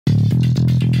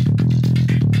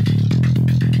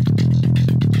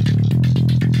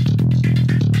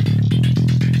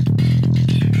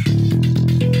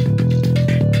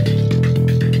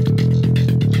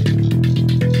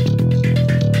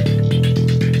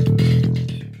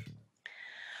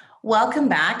Welcome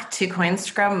back to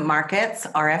CoinScrum Markets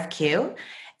RFQ.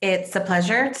 It's a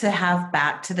pleasure to have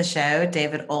back to the show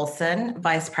David Olson,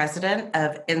 Vice President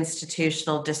of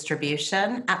Institutional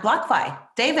Distribution at BlockFi.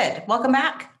 David, welcome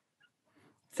back.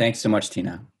 Thanks so much,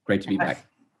 Tina. Great to be back.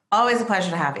 Always a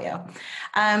pleasure to have you.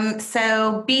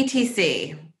 So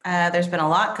BTC, there's been a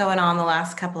lot going on the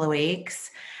last couple of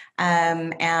weeks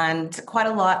and quite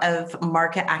a lot of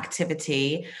market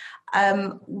activity.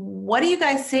 What are you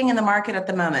guys seeing in the market at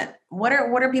the moment? What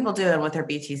are people doing with their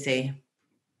BTC?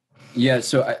 Yeah,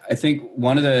 so I think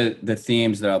one of the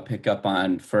themes that I'll pick up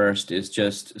on first is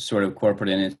just sort of corporate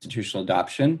and institutional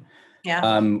adoption.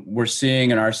 Yeah. We're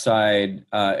seeing on our side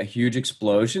a huge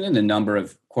explosion in the number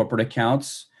of corporate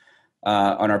accounts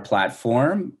on our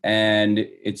platform, and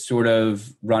it's sort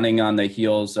of running on the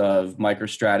heels of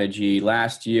MicroStrategy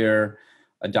last year,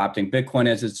 adopting Bitcoin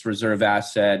as its reserve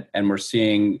asset, and we're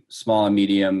seeing small and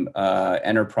medium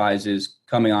enterprises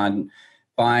coming on,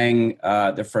 buying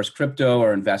their first crypto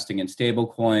or investing in stable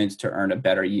coins to earn a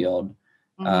better yield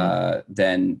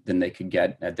than they could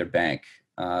get at their bank,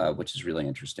 which is really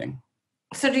interesting.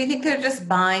 So do you think they're just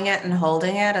buying it and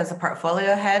holding it as a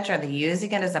portfolio hedge? Are they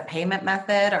using it as a payment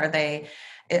method?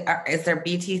 Is there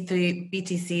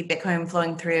BTC Bitcoin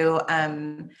flowing through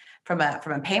from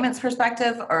a payments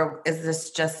perspective, or is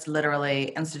this just literally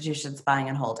institutions buying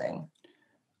and holding?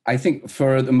 I think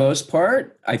for the most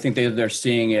part, I think they're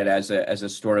seeing it as a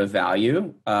store of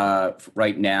value.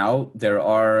 Right now, there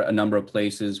are a number of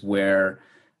places where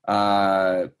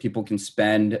people can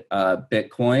spend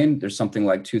Bitcoin. There's something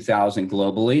like 2,000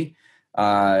 globally.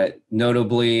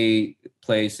 Notably,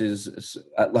 places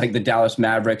like the Dallas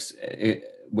Mavericks,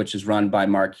 which is run by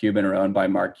Mark Cuban or owned by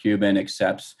Mark Cuban,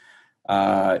 accepts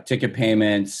ticket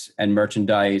payments and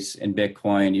merchandise in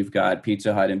Bitcoin. You've got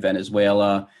Pizza Hut in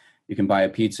Venezuela. You can buy a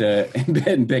pizza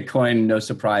in Bitcoin, no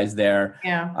surprise there.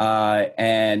 Yeah.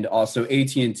 And also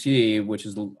AT&T, which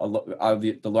is the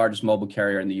largest mobile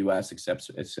carrier in the U.S., accepts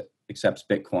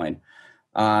Bitcoin.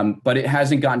 But it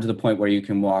hasn't gotten to the point where you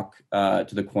can walk to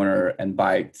the corner and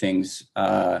buy things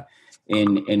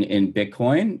in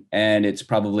Bitcoin, and it's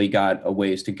probably got a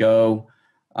ways to go.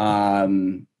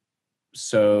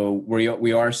 So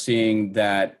we are seeing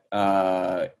that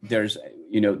there's,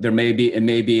 it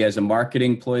may be as a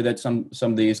marketing ploy that some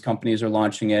of these companies are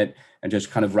launching it and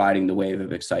just kind of riding the wave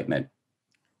of excitement.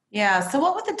 Yeah. So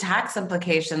what would the tax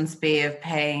implications be of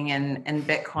paying in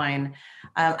Bitcoin?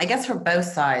 I guess for both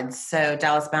sides. So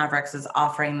Dallas Mavericks is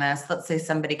offering this. Let's say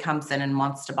somebody comes in and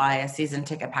wants to buy a season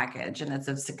ticket package and it's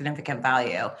of significant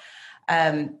value.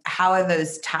 How are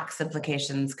those tax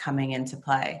implications coming into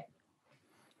play?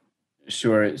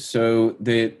 Sure. So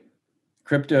the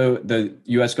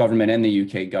U.S. government and the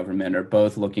U.K. government are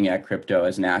both looking at crypto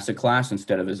as an asset class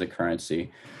instead of as a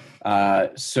currency.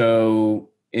 So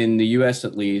in the U.S.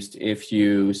 at least, if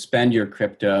you spend your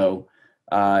crypto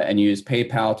and use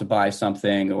PayPal to buy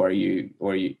something, or you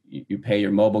pay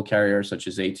your mobile carrier such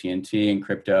as AT&T in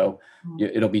crypto,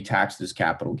 it'll be taxed as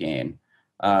capital gain.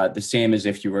 The same as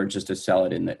if you were just to sell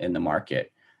it in the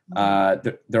market.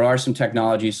 There are some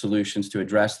technology solutions to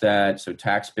address that. So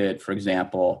TaxBit, for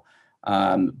example,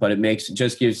 but it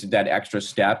just gives that extra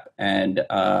step, and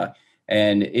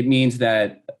it means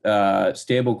that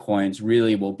stable coins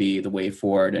really will be the way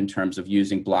forward in terms of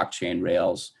using blockchain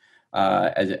rails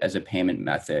as a payment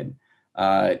method.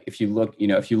 If you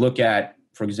look at,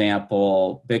 for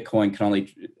example, Bitcoin can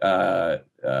only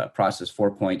process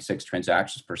 4.6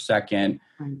 transactions per second.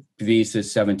 Visa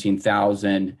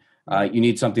 17,000. You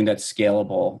need something that's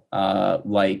scalable,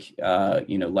 like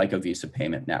a Visa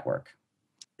payment network.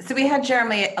 So we had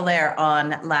Jeremy Allaire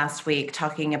on last week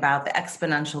talking about the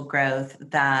exponential growth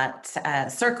that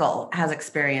Circle has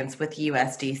experienced with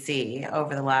USDC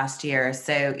over the last year.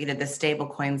 So, the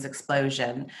stablecoins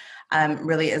explosion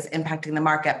really is impacting the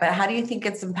market. But how do you think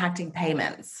it's impacting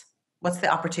payments? What's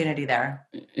the opportunity there?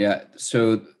 Yeah,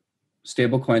 so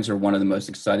stablecoins are one of the most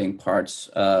exciting parts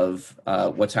of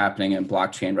what's happening in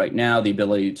blockchain right now. The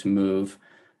ability to move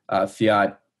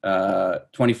fiat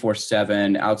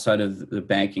 24/7 outside of the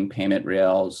banking payment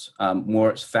rails,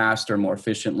 faster, more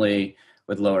efficiently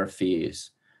with lower fees.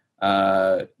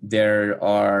 There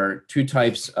are two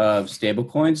types of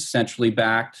stablecoins: centrally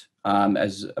backed,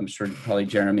 as I'm sure probably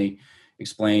Jeremy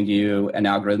explained to you, and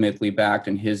algorithmically backed,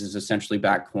 and his is a centrally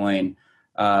backed coin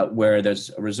where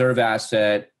there's a reserve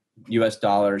asset, US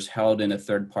dollars held in a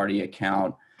third-party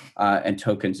account, and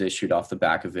tokens issued off the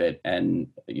back of it, and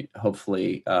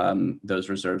hopefully those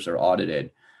reserves are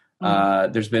audited.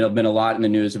 There's been a lot in the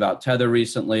news about Tether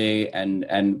recently,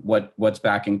 and what's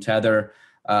backing Tether,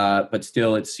 but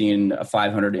still it's seen a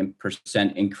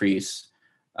 500% increase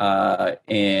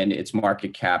in its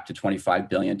market cap to 25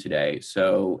 billion today.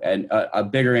 So, and a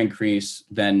bigger increase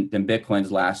than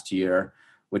Bitcoin's last year,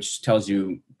 which tells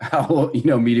you how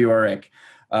meteoric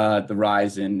the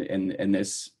rise in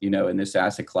this in this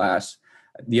asset class.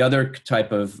 The other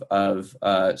type of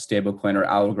stablecoin are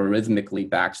algorithmically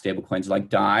backed stablecoins like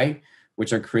DAI,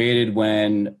 which are created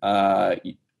when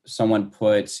someone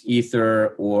puts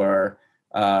Ether or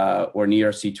an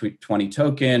ERC20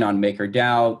 token on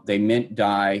MakerDAO. They mint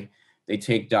DAI. They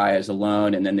take DAI as a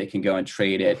loan, and then they can go and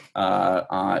trade it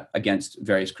against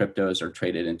various cryptos or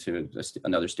trade it into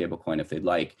another stablecoin if they'd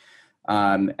like.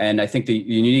 And I think the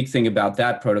unique thing about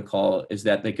that protocol is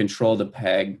that they control the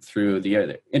peg through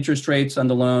the interest rates on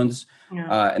the loans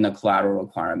and the collateral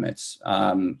requirements.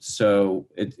 So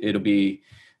it'll be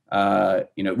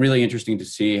really interesting to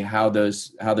see how the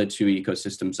two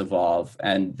ecosystems evolve.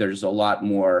 And there's a lot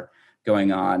more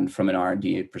going on from an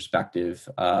R&D perspective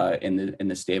in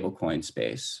the stablecoin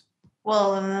space.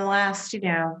 Well, in the last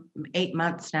 8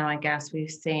 months now, I guess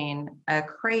we've seen a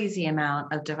crazy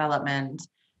amount of development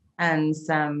and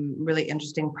some really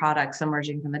interesting products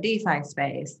emerging from the DeFi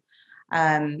space.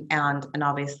 And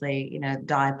obviously,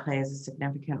 DAI plays a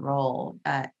significant role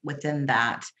within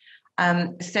that.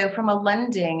 So from a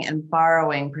lending and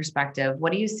borrowing perspective,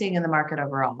 what are you seeing in the market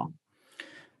overall?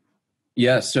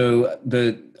 Yeah, so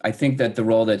I think that the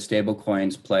role that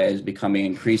stablecoins play is becoming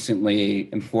increasingly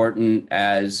important,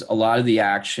 as a lot of the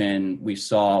action we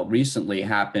saw recently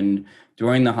happened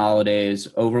during the holidays,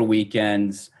 over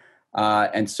weekends.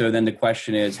 And so then the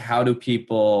question is, how do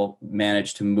people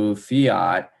manage to move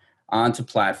fiat onto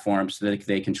platforms so that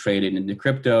they can trade it into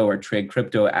crypto or trade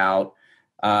crypto out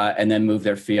and then move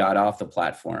their fiat off the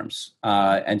platforms?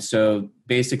 And so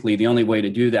basically the only way to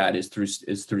do that is through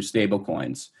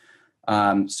stablecoins.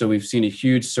 So we've seen a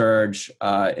huge surge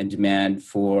in demand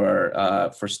for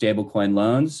stablecoin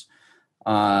loans.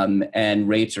 And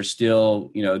rates are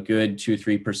still, a good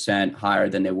 2-3% higher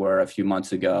than they were a few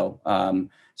months ago.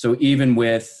 So even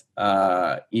with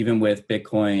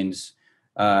Bitcoin's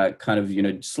kind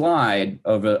of slide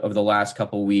over the last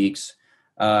couple of weeks,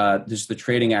 just the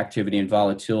trading activity and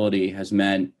volatility has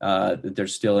meant that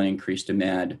there's still an increased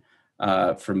demand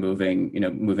for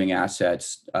moving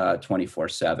assets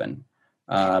 24/7.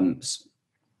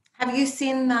 Have you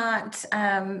seen that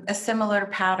a similar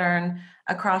pattern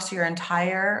across your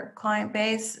entire client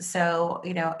base? So,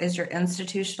 is your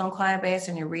institutional client base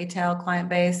and your retail client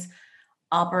base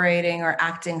operating or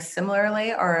acting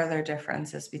similarly, or are there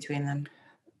differences between them?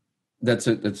 That's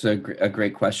a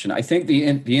great question. I think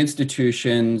the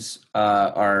institutions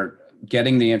are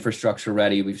getting the infrastructure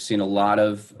ready. We've seen a lot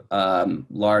of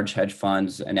large hedge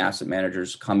funds and asset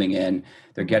managers coming in.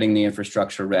 They're getting the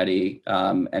infrastructure ready,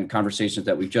 and conversations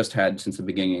that we've just had since the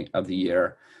beginning of the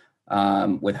year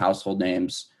with household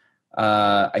names.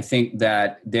 I think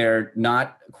that they're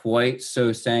not quite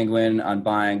so sanguine on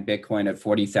buying Bitcoin at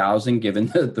 40,000, given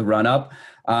the run up,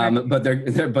 but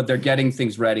they're getting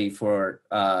things ready for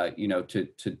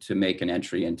to make an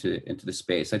entry into the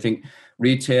space. I think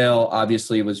retail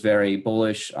obviously was very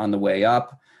bullish on the way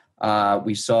up.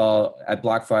 We saw at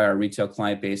BlockFi, our retail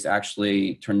client base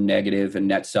actually turn negative and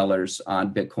net sellers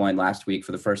on Bitcoin last week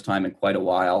for the first time in quite a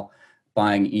while,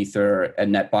 buying Ether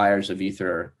and net buyers of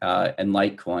Ether and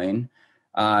Litecoin.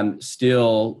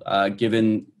 Still,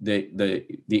 given the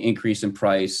increase in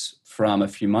price from a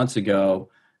few months ago,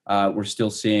 we're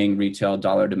still seeing retail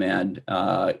dollar demand,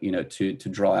 to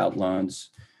draw out loans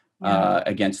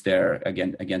against their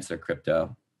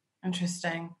crypto.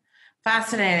 Interesting.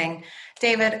 Fascinating.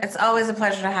 David, it's always a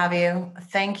pleasure to have you.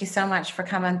 Thank you so much for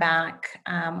coming back.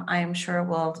 I'm sure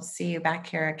we'll see you back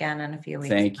here again in a few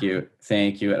weeks. Thank you.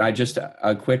 And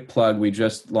a quick plug, we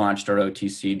just launched our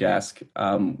OTC desk,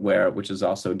 which is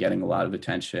also getting a lot of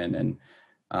attention and,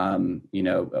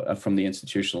 from the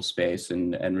institutional space,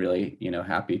 and really,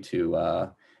 happy to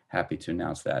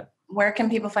announce that. Where can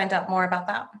people find out more about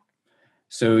that?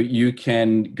 So you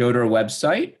can go to our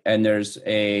website, and there's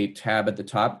a tab at the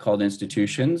top called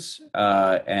Institutions,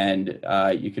 and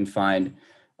you can find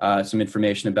some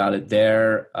information about it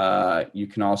there. You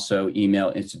can also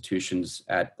email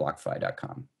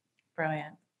institutions@blockfi.com.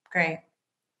 Brilliant. Great.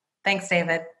 Thanks,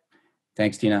 David.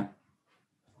 Thanks, Tina.